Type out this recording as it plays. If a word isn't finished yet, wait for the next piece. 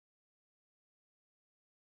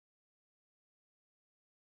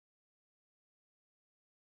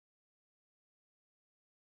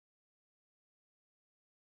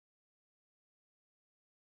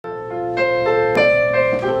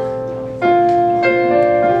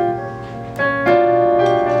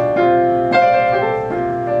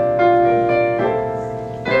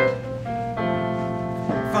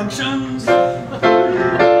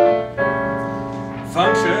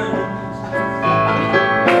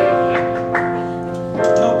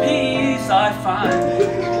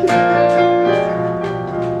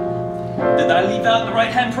Did I leave out the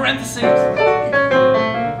right-hand parentheses?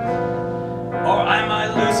 Or am I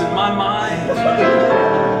losing my mind?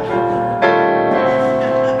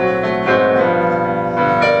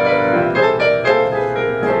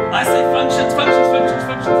 I say functions, functions, functions,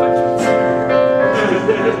 functions, functions.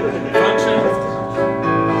 Functions.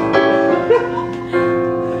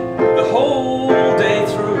 The whole day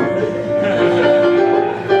through.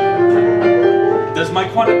 Does my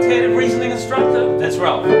quantitative reasoning instructor, that's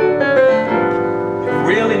Ralph,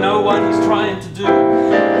 really know what he's trying to do?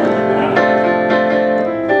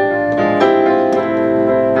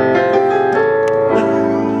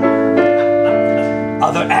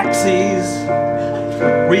 Other axes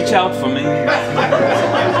reach out for me.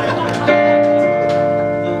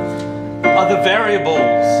 Other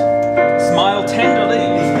variables smile tenderly.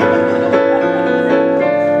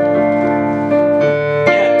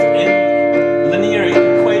 Yet in linear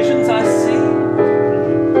equations I see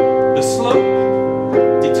the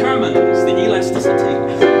slope determines the elasticity.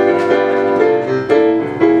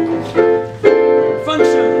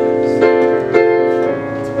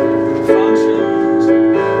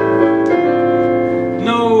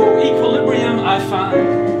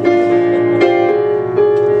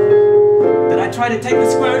 Try to take the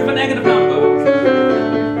square root of a negative number?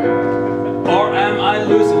 Or am I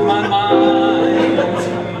losing my mind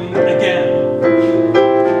again?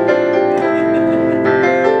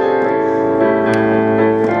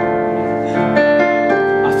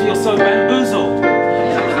 I feel so bamboozled.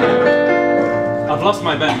 I've lost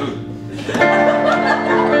my bamboo.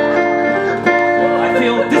 I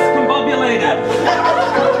feel discombobulated.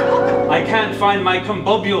 I can't find my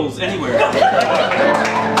combobules anywhere.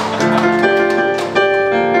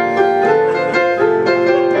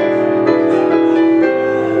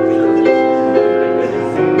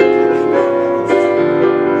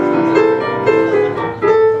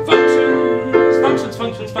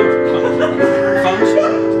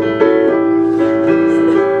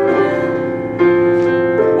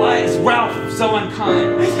 Why is Ralph so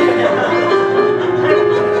unkind?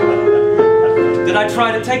 Did I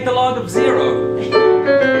try to take the log of 0?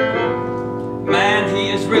 Man, he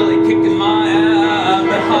is really kicking my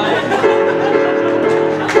behind.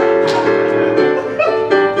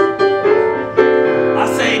 I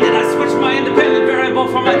say, did I switch my independent variable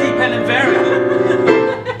for my dependent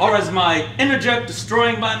variable? Or is my inner jerk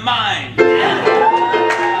destroying my mind?